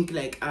talking, I think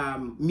like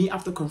me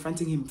after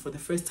confronting him for the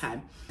first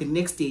time, the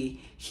next day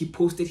he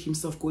posted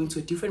himself going to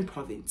a different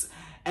province,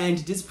 and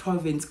this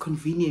province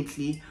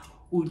conveniently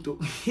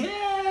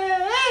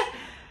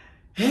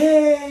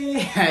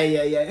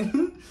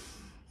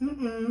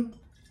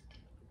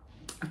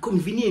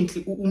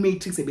conveniently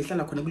Matrix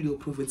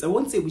province. I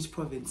won't say which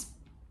province.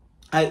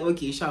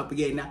 Okay, sharp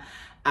again.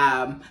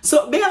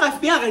 So like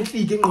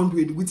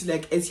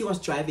as he was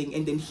driving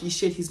and then he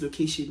shared his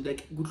location,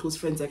 like good close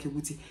friends, like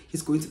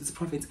he's going to this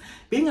province.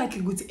 Being like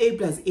A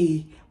plus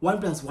A, 1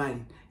 plus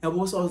 1. And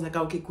also I was like,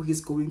 okay, cool,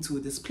 he's going to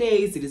this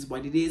place, it is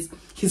what it is.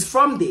 He's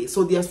from there,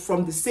 so they're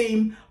from the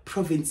same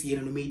province here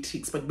in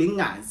Matrix, but being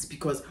nice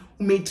because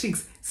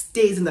Matrix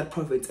stays in that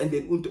province, and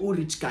then the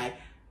rich guy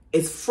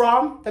is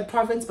from that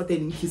province, but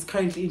then he's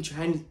currently in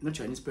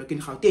Johannesburg,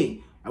 in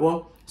Gauteng.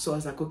 So I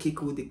was like, okay,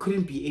 cool, there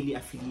couldn't be any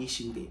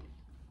affiliation there.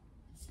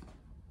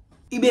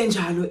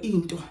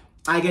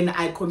 Again,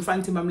 I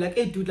confront him. I'm like,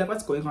 hey, dude, like,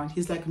 what's going on?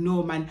 He's like,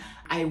 no, man,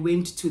 I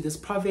went to this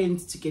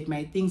province to get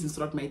my things and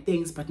sort out my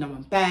things, but now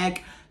I'm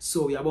back.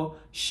 So, yeah, well,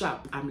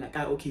 sharp. I'm like,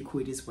 okay,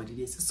 cool, it is what it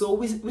is. So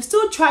we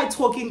still try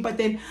talking, but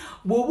then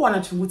we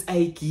want to what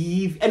I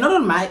give, and not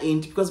on my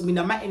end, because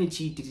my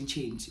energy didn't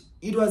change.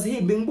 It was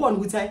him being born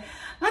with but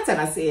I'm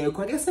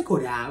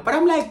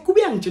like,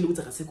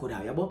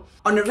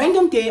 on a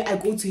random day, I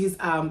go to his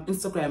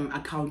Instagram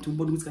account,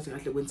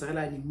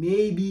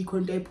 maybe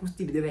content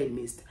posted that I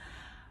missed.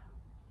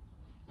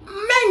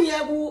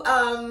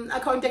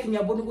 Account taking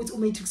your bone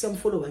with took some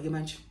follower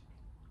and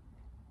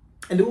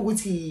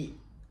he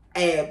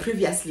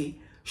previously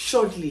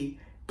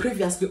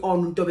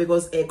on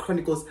Tobago's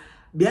Chronicles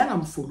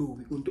I'm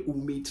following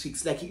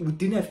Matrix, like we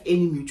didn't have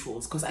any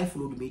mutuals because I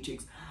followed the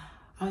Matrix.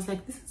 I was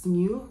like, this is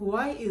new.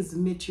 Why is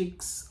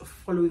Matrix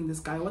following this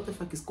guy? What the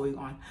fuck is going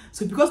on?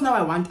 So because now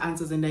I want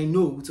answers and I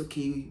know it's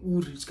okay,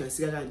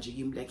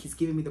 like he's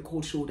giving me the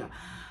cold shoulder,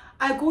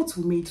 I go to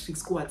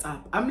Matrix, go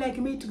WhatsApp. I'm like,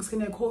 Matrix,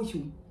 can I call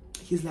you?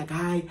 He's like,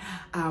 hi,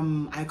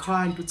 I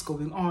can't, what's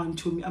going on?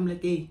 To me, I'm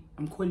like, hey,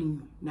 I'm calling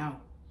you now.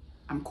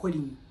 I'm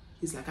calling you.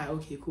 He's like,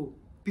 okay, cool.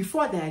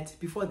 Before that,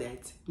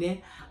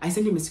 ne, I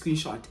sent him a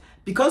screenshot.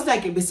 Because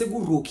like a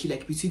roki,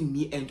 like between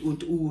me and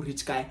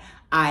rich guy,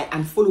 I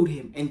unfollowed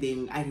him and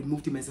then I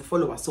removed him as a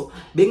follower. So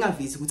being a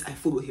visit, I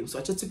follow him. So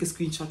I just took a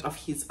screenshot of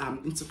his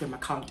Instagram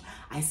account.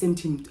 I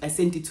sent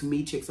it to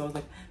Matrix. So I was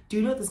like, do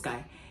you know this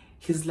guy?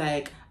 He's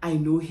like, I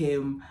know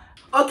him.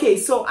 Okay,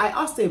 so I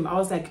asked him, I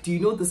was like, do you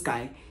know this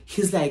guy?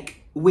 He's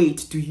like,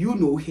 wait, do you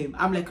know him?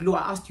 I'm like, no,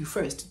 I asked you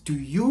first. Do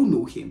you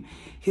know him?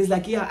 He's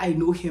like, yeah, I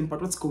know him, but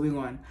what's going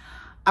on?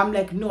 I'm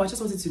like, no, I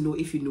just wanted to know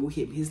if you know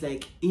him. He's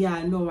like,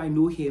 yeah, no, I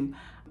know him.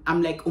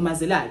 I'm like,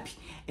 Umazelapi.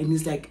 And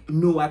he's like,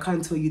 no, I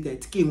can't tell you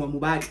that.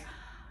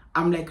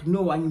 I'm like,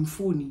 no, I'm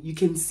phony. You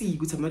can see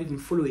because I'm not even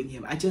following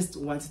him. I just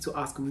wanted to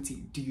ask,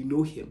 do you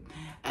know him?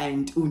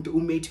 And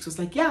Matrix was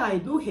like, yeah, I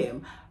know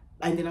him.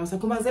 And then I was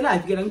like, no,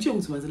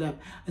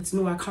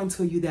 I can't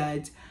tell you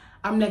that.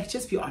 I'm like,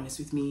 just be honest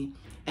with me.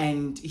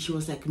 And he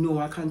was like, no,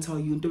 I can't tell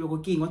you.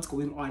 What's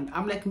going on?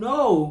 I'm like,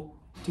 no.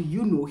 Do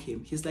you know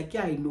him? He's like,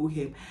 yeah, I know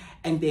him.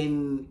 And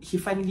then he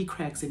finally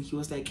cracks and he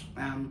was like,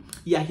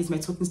 yeah, he's my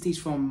talking stage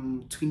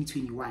from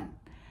 2021.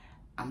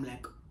 I'm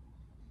like,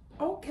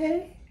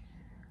 okay,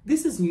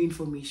 this is new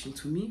information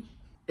to me.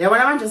 Yeah,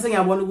 when I'm just saying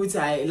I want to go to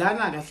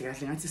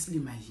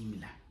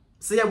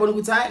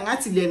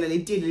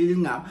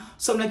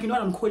so I'm like, you know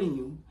what, I'm calling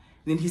you. And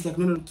then he's like,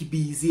 no, keep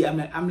busy. I'm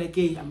like,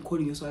 hey, I'm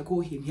calling you. So I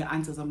call him. He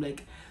answers. I'm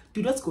like,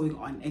 dude, what's going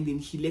on? And then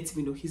he lets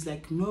me know. He's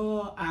like,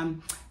 no,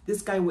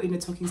 this guy were in a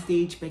talking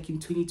stage back in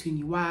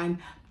 2021,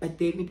 but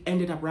then it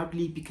ended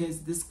abruptly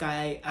because this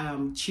guy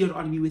cheated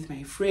on me with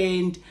my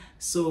friend.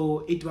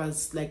 So it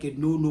was like a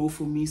no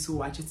for me.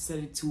 So I just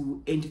decided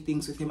to end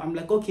things with him. I'm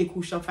like, okay,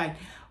 cool, sure, fine.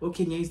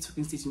 Okay, yeah, he's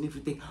talking stage and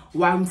everything.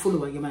 Why I'm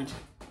following him, man?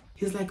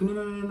 He's like,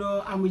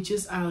 no, and we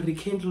just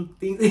rekindle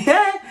things.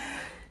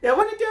 Yeah,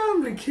 what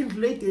do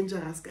rekindle?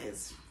 Dangerous,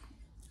 guys.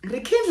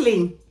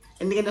 Rekindling.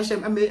 And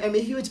again, I'm a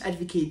huge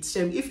advocate.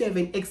 Shem, if you have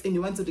an ex and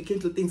you want to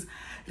rekindle things,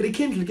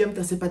 rekindle them.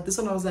 But this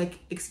one, I was like,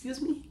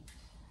 excuse me?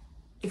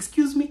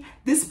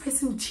 This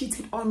person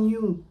cheated on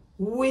you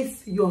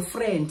with your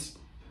friend,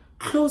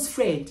 close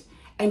friend,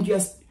 and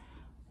you're...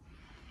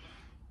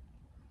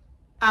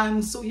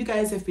 so you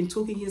guys have been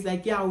talking. He's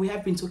like, yeah, we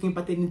have been talking,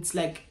 but then it's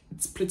like,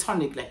 it's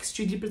platonic, like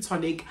strictly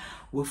platonic.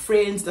 We're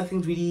friends,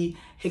 nothing really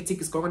hectic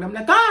is going on. I'm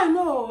like,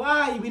 no,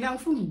 you've been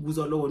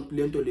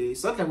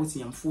so like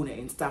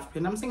and stuff.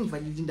 And I'm saying,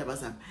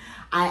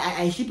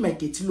 I hit my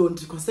get loan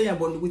because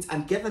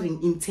I'm gathering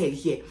intel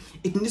here.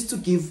 It needs to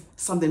give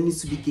something,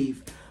 needs to be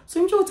gave.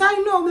 So I'm just, I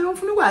know, we don't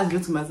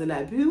to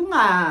myself,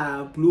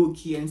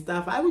 blocky and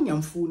stuff.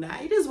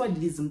 It is what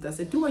it is. I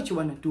said, do what you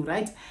want to do,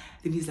 right?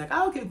 Then he's like,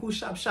 okay, cool,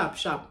 sharp.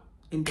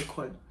 In the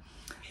call.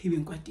 He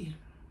been quite deal.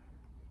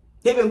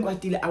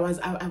 I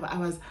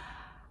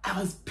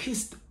was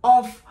pissed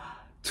off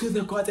to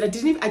the gods. I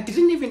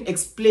didn't even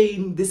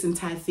explain this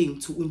entire thing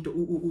to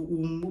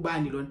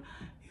Ubani.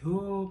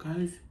 Yo,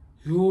 guys,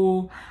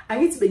 I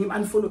need to make him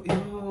unfollow.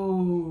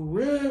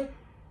 Yo,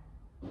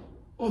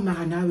 oh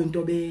my now in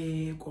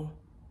Tobago.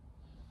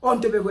 On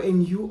Tobago,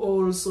 and you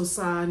also,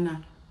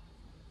 Sana.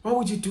 Why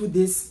would you do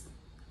this?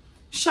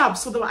 Sharp.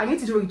 So I need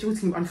to do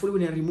him unfollow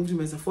when I removed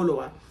him as a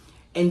follower.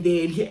 And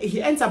then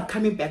he ends up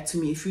coming back to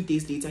me a few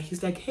days later.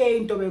 He's like,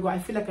 hey, Tobago, I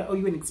feel like I owe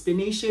you an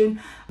explanation.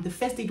 The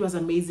first date was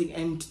amazing,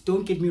 and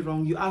don't get me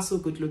wrong, you are so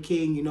good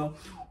looking, you know.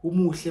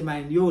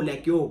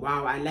 Yo,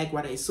 wow, I like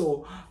what I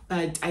saw.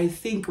 But I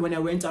think when I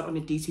went out on a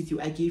date with you,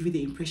 I gave you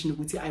the impression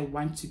of I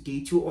want to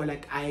date you, or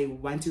like I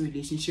want a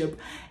relationship.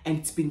 And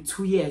it's been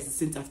 2 years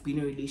since I've been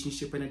in a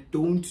relationship, and I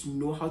don't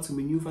know how to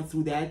maneuver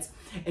through that.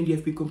 And you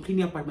have been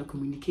complaining about my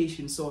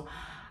communication. So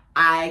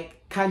I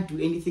can't do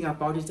anything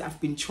about it. I've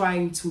been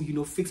trying to, you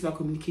know, fix my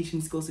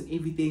communication skills and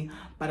everything,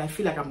 but I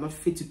feel like I'm not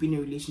fit to be in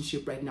a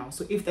relationship right now.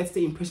 So if that's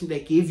the impression that I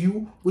gave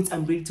you, which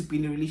I'm ready to be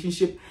in a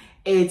relationship,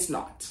 it's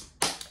not.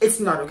 It's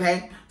not,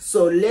 okay?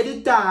 So let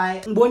it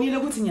die.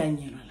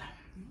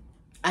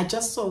 I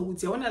just saw I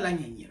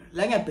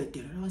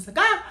was like,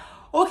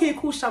 okay,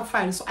 cool, sharp,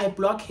 fine. So I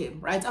block him,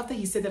 right? After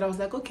he said that, I was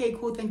like, okay,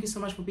 cool, thank you so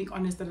much for being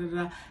honest.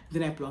 Then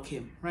I block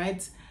him,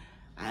 right?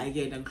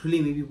 Again,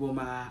 including maybe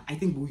I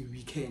think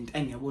weekend,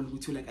 and I want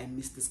to like, I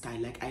miss this guy.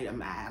 Like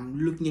I'm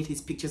looking at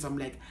his pictures. I'm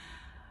like,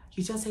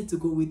 you just had to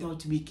go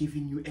without me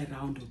giving you a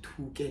round or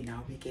two again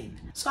now again.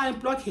 So I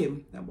block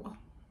him.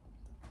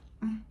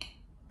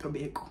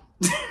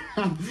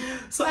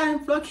 So I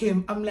block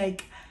him. I'm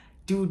like,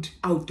 dude,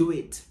 I'll do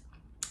it.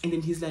 And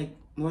then he's like,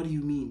 what do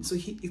you mean? So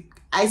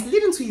I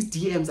slid into his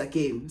DMs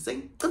again,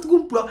 saying,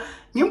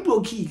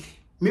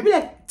 maybe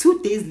like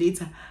 2 days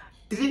later.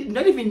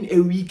 Not even a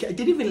week. It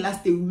didn't even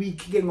last a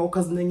week. I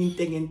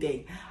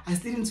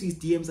slid into his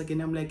DMs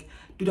again. I'm like,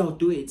 dude, I'll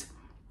do it.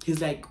 He's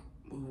like,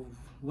 oh,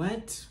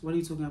 what? What are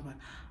you talking about?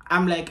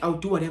 I'm like, I'll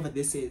do whatever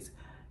this is.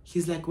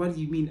 He's like, what do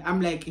you mean?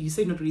 I'm like, you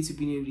said not ready to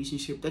be in a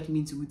relationship. That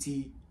means for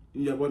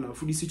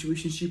the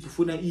situation,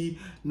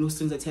 no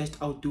strings attached.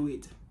 I'll do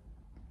it.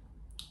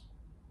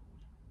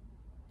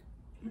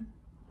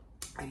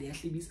 I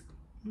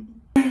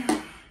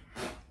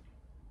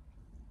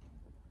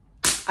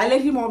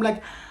let him know. I'm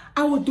like,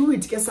 I will do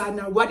it,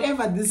 Kesana.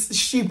 Whatever this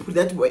ship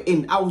that we're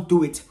in, I will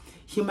do it.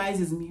 He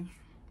mises me.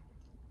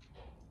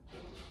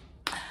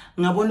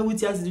 You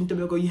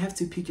have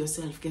to pick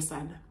yourself,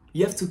 Kesana.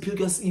 You have to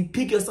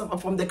pick yourself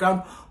up from the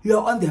ground. You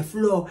are on the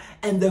floor,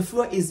 and the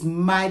floor is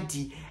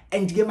muddy.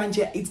 And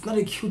it's not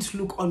a cute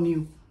look on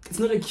you. It's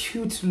not a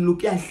cute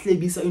look.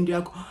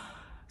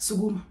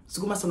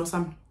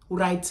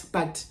 Right,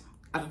 but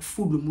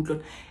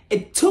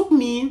it took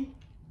me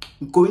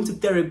going to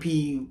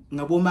therapy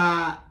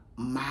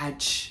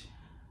March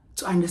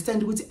to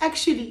understand what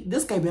actually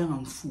this guy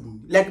being fool.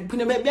 Like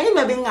okay,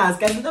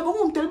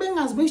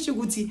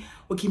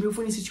 me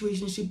for the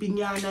situation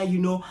you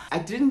know, I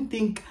didn't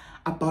think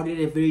about it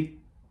at a very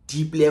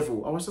deep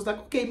level. I was just like,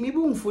 okay, maybe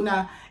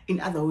in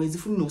other ways,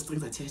 if no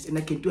strings attached, and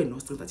I can do a no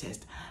strings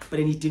attached. But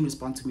then he didn't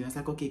respond to me. I was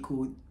like, okay,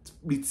 cool,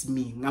 it's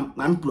me.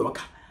 I'm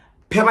blocked.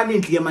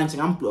 Permanently,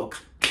 I'm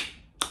blocked.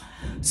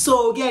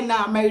 So again,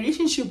 now my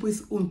relationship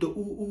with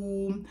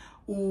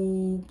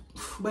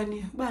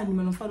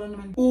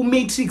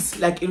Matrix,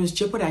 like, it was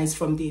jeopardized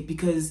from there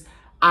because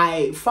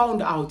I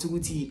found out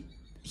he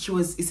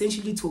was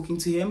essentially talking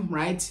to him,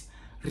 right?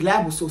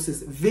 Reliable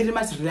sources, very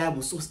much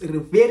reliable sources, very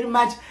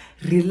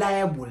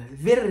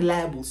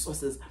reliable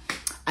sources.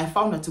 I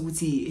found out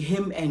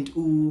him and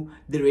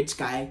the rich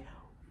guy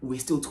were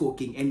still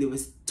talking, and they were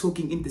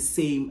talking in the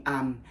same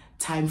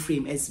time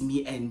frame as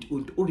me and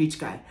rich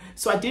guy.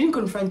 So I didn't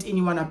confront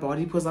anyone about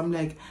it because I'm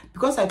like,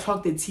 because I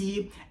clocked the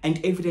tea and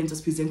evidence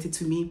was presented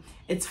to me,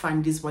 it's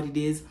fine, this is what it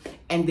is.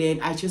 And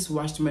then I just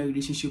watched my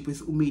relationship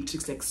with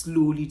Matrix like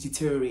slowly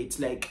deteriorate.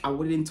 Like I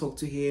wouldn't talk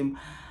to him.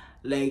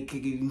 Like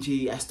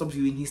I stopped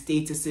viewing his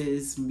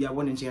statuses.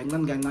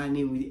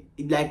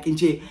 Like and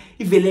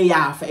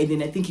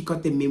then I think he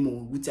got the memo,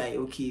 which I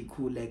okay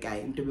cool, like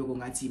I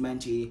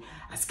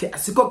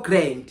got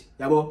grand.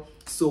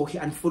 So he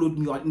unfollowed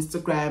me on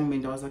Instagram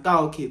and I was like,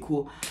 oh, okay,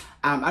 cool.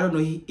 I don't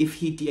know if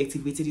he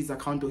deactivated his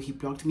account or he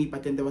blocked me,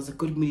 but then there was a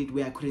good minute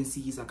where I couldn't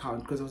see his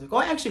account because I was like,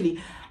 oh,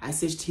 actually I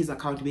searched his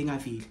account being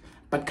available,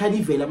 but can't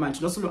even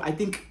manage. Also, I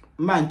think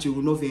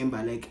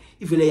November, like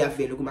if you have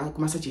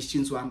my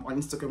suggestions on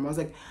Instagram, I was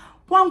like,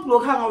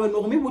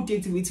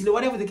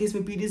 whatever the case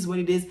may be, this is what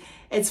it is,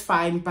 it's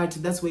fine, but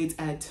that's where it's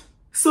at.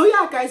 So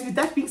yeah guys, with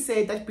that being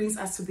said, that brings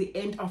us to the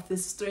end of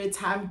this story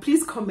time.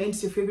 Please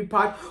comment your favorite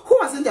part. Who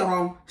was in the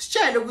wrong?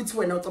 Share it with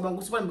one out wrong.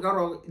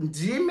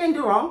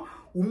 Wrong,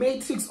 who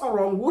Matrix or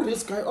wrong, who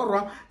this guy or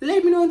wrong.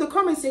 Let me know in the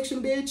comment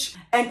section, bitch.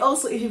 And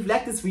also, if you've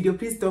liked this video,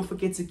 please don't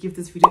forget to give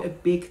this video a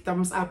big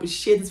thumbs up.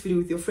 Share this video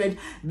with your friend.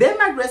 They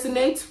might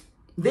resonate,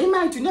 they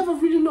might, you never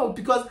really know,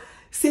 because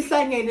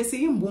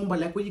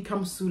like when it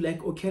comes to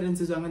like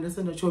occurrences, I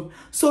understand the job.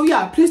 So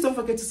yeah, please don't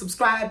forget to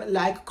subscribe,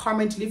 like,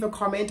 comment, leave a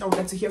comment. I would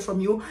like to hear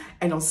from you,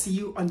 and I'll see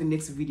you on the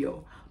next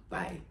video.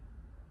 Bye.